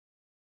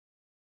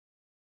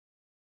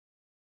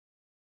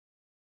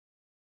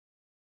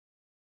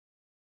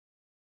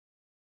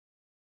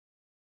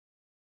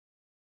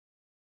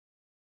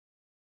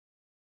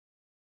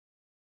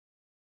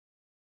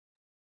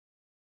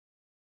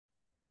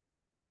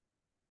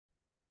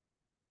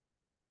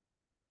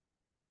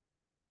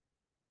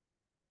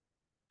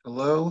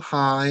Hello,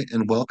 hi,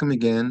 and welcome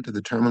again to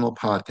the Terminal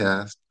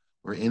Podcast,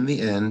 where in the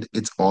end,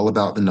 it's all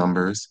about the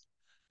numbers.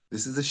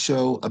 This is a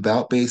show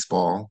about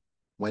baseball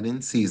when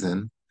in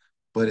season,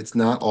 but it's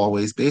not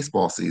always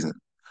baseball season.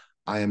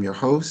 I am your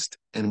host,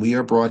 and we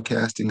are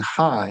broadcasting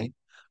high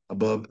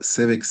above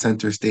Civic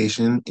Center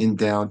Station in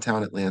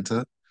downtown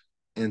Atlanta.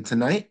 And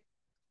tonight,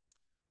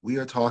 we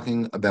are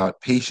talking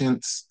about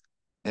patience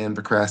and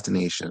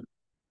procrastination.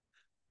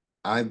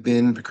 I've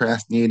been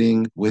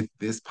procrastinating with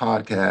this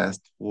podcast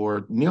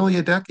for nearly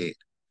a decade.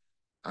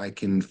 I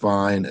can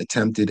find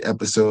attempted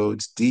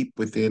episodes deep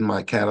within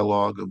my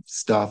catalog of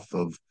stuff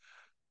of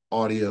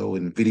audio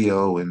and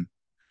video and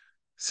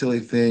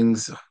silly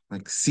things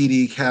like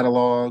CD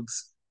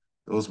catalogs.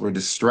 Those were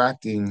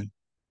distracting.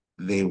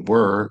 They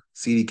were.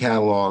 CD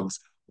catalogs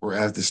were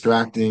as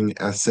distracting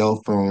as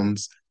cell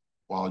phones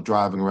while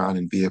driving around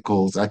in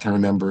vehicles. I can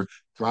remember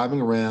driving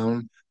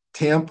around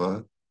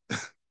Tampa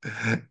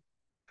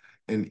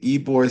in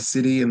Ybor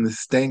City in the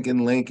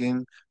stankin'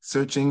 Lincoln,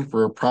 searching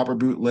for a proper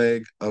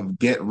bootleg of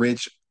Get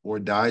Rich or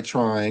Die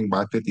Trying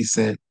by 50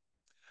 Cent.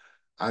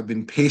 I've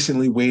been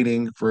patiently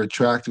waiting for a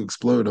track to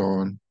explode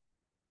on,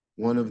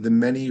 one of the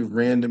many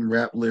random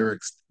rap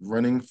lyrics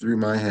running through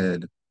my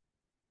head.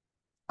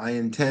 I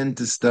intend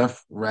to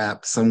stuff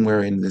rap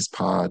somewhere in this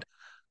pod,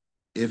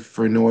 if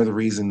for no other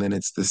reason than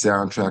it's the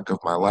soundtrack of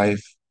my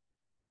life.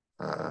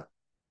 Uh,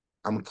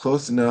 I'm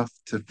close enough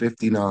to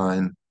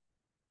 59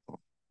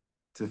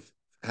 to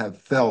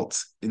have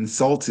felt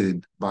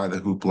insulted by the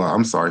hoopla.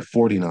 I'm sorry,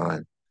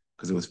 49,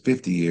 because it was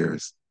 50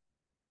 years.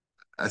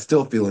 I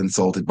still feel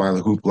insulted by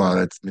the hoopla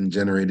that's been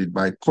generated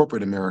by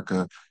corporate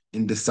America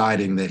in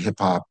deciding that hip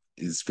hop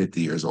is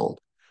 50 years old.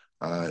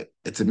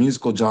 It's a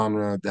musical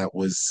genre that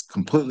was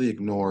completely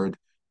ignored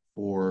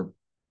for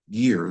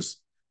years,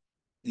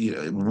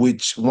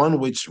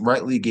 which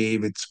rightly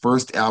gave its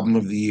first album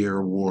of the year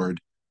award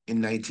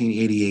in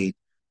 1988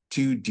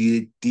 to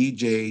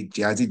DJ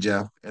Jazzy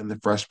Jeff and the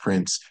Fresh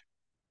Prince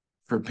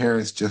for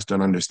Parents Just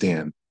Don't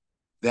Understand.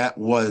 That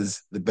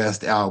was the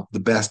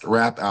best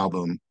rap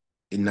album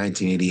in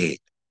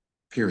 1988.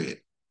 Period.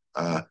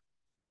 Uh,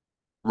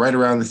 right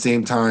around the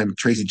same time,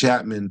 Tracy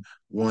Chapman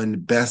won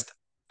Best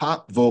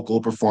Pop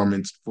Vocal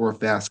Performance for a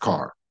Fast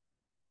Car.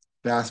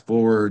 Fast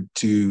forward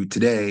to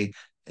today,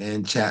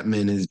 and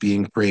Chapman is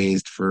being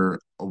praised for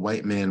a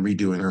white man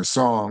redoing her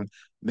song,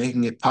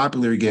 making it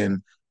popular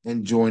again,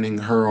 and joining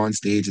her on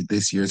stage at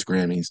this year's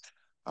Grammys.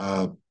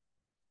 Uh,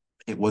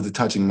 it was a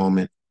touching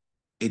moment.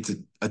 It's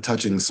a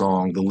touching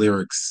song. The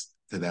lyrics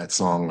to that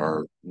song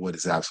are what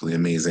is absolutely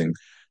amazing.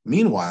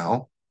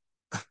 Meanwhile,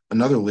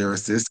 another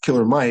lyricist,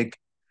 Killer Mike,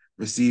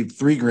 received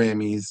 3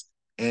 Grammys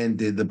and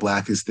did the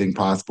blackest thing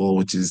possible,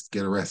 which is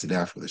get arrested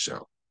after the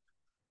show,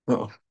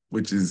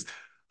 which is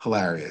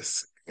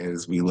hilarious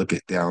as we look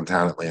at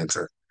downtown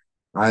Atlanta.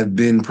 I've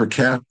been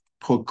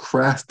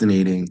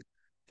procrastinating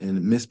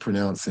and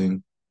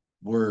mispronouncing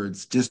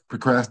words, just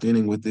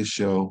procrastinating with this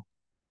show,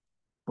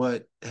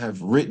 but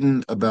have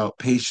written about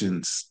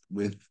patience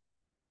with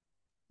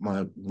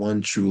my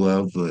one true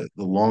love, the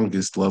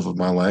longest love of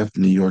my life, the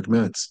New York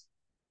Mets.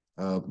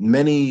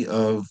 Many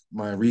of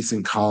my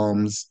recent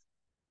columns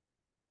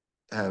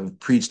have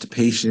preached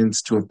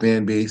patience to a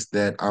fan base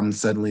that I'm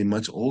suddenly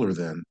much older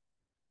than.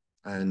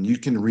 And you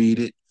can read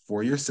it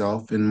for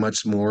yourself and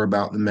much more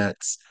about the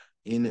Mets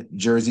in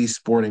Jersey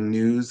Sporting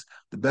News,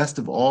 the best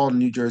of all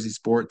New Jersey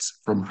sports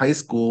from high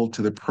school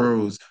to the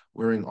pros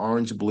wearing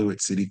orange and blue at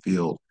Citi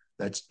Field.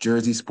 That's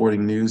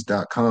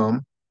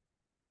jerseysportingnews.com.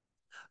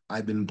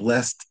 I've been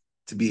blessed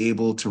to be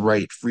able to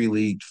write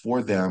freely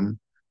for them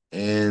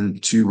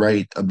and to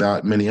write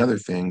about many other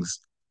things,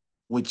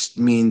 which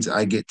means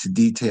I get to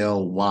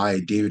detail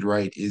why David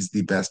Wright is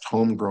the best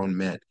homegrown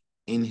Met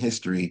in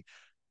history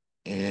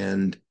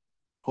and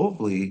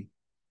hopefully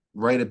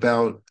write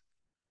about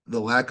the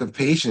lack of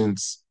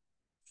patience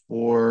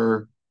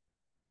for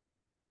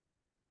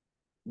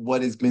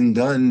what has been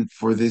done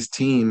for this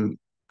team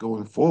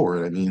going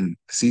forward. I mean,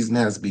 the season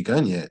hasn't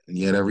begun yet, and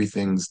yet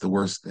everything's the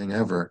worst thing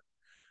ever.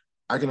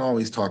 I can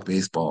always talk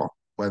baseball,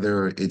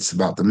 whether it's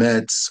about the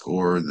Mets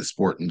or the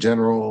sport in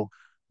general,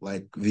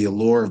 like the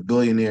allure of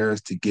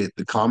billionaires to get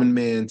the common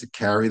man to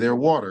carry their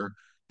water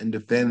and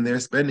defend their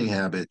spending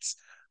habits.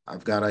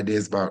 I've got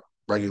ideas about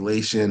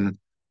regulation,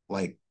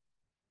 like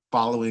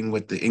following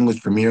what the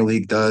English Premier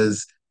League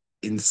does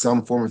in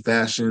some form of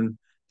fashion,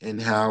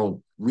 and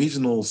how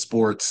regional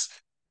sports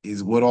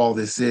is what all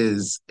this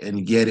is,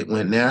 and yet it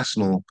went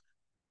national.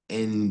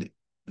 And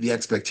the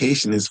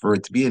expectation is for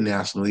it to be a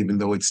national, even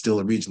though it's still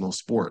a regional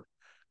sport.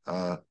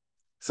 Uh,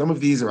 some of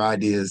these are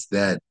ideas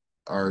that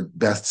are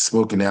best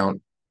spoken out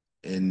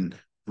and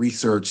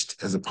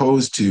researched as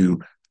opposed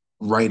to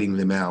writing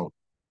them out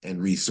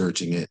and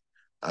researching it,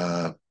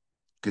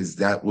 because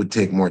that would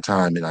take more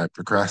time and I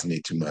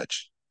procrastinate too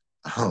much.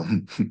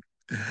 Um,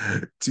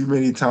 too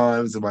many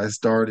times have I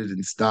started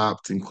and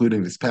stopped,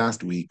 including this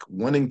past week,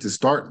 wanting to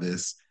start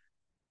this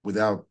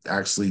without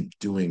actually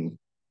doing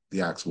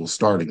the actual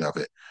starting of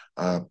it.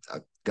 I've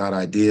got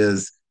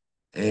ideas,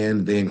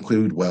 and they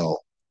include,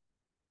 well,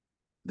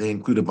 They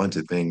include a bunch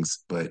of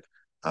things, but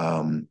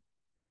um,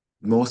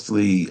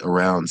 mostly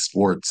around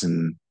sports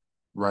and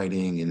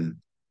writing and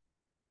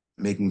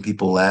making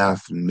people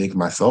laugh and making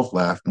myself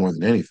laugh more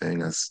than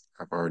anything, as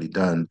I've already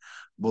done.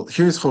 Well,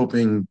 here's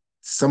hoping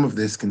some of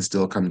this can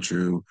still come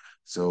true.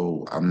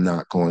 So I'm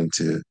not going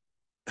to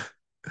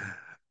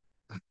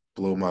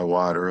blow my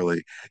wad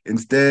early.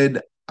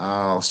 Instead,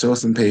 I'll show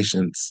some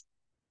patience.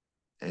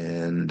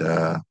 And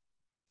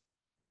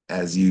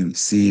as you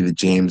see the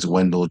James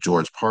Wendell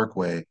George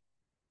Parkway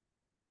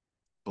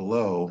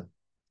below,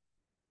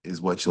 is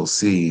what you'll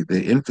see.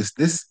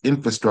 This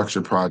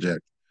infrastructure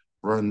project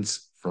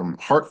runs from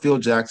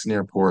Hartfield Jackson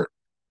Airport,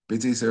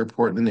 busiest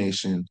airport in the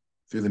nation,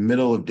 through the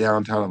middle of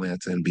downtown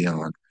Atlanta and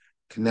beyond,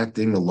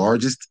 connecting the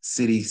largest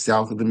city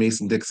south of the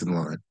Mason-Dixon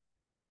line.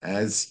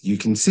 As you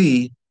can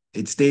see,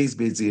 it stays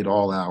busy at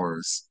all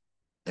hours,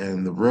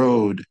 and the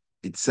road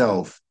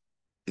itself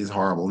is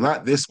horrible.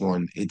 Not this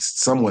one,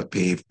 it's somewhat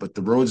paved, but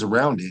the roads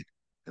around it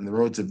and the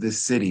roads of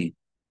this city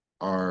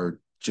are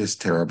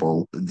just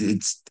terrible.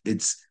 It's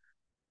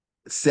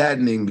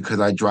saddening because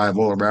I drive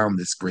all around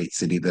this great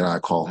city that I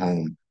call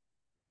home.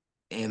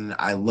 And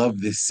I love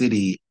this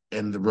city,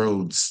 and the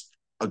roads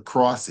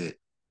across it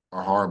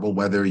are horrible,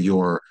 whether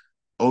you're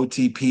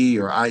OTP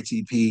or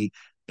ITP.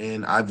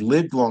 And I've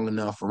lived long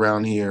enough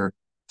around here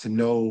to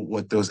know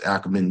what those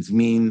acronyms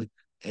mean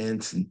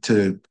and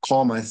to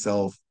call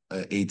myself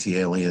a AT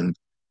alien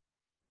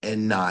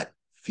and not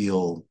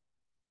feel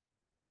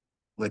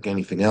like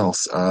anything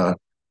else.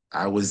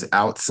 I was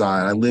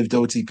outside. I lived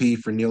OTP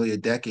for nearly a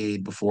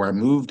decade before I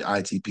moved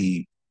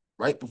ITP,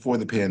 right before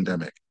the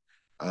pandemic.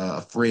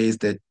 A phrase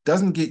that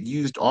doesn't get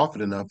used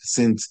often enough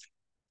since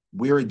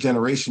we're a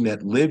generation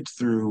that lived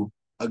through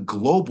a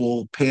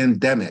global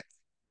pandemic,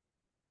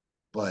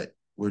 but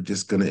we're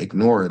just going to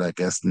ignore it, I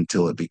guess,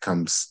 until it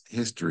becomes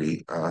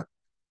history.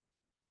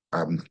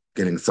 I'm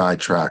getting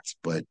sidetracked,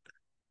 but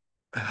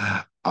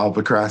I'll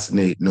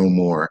procrastinate no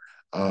more.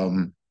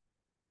 Um,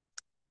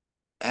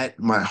 at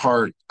my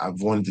heart,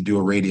 I've wanted to do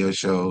a radio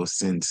show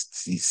since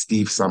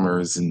Steve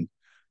Summers and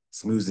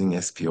Smoozing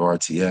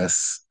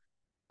SPRTS.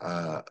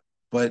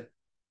 But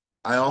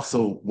I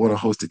also want to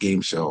host a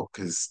game show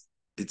because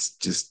it's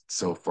just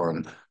so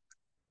fun.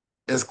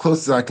 As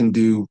close as I can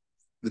do,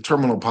 the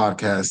Terminal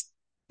Podcast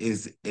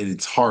is at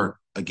its heart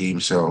a game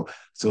show.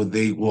 So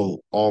they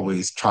will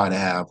always try to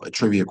have a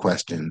trivia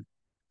question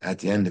at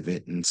the end of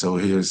it. And so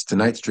here's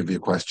tonight's trivia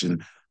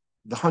question: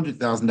 the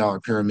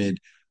 $100,000 pyramid,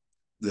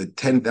 the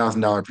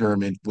 $10,000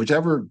 pyramid,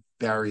 whichever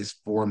various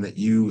form that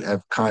you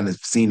have kind of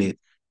seen it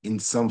in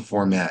some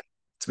format.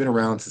 It's been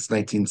around since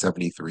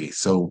 1973,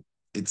 so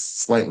it's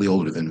slightly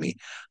older than me.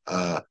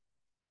 Uh,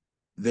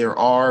 there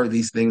are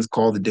these things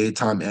called the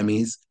daytime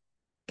Emmys,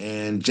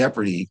 and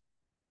Jeopardy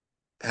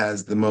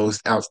has the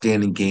most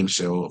outstanding game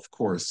show, of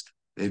course.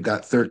 They've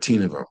got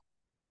 13 of them.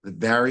 The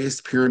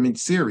various pyramid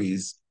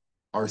series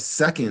are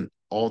second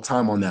all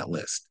time on that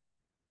list.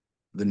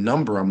 The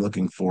number I'm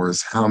looking for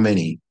is how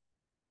many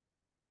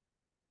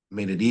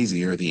made it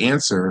easier. The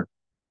answer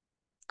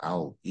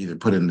I'll either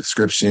put in the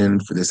description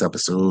for this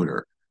episode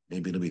or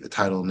maybe it'll be the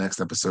title of the next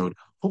episode.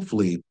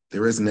 Hopefully,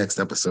 there is a next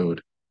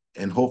episode,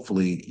 and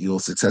hopefully, you'll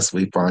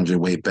successfully find your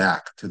way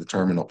back to the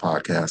Terminal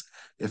Podcast.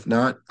 If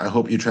not, I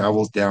hope your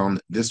travels down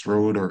this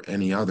road or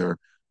any other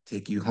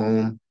take you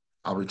home.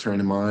 I'll return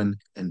to mine,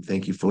 and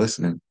thank you for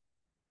listening.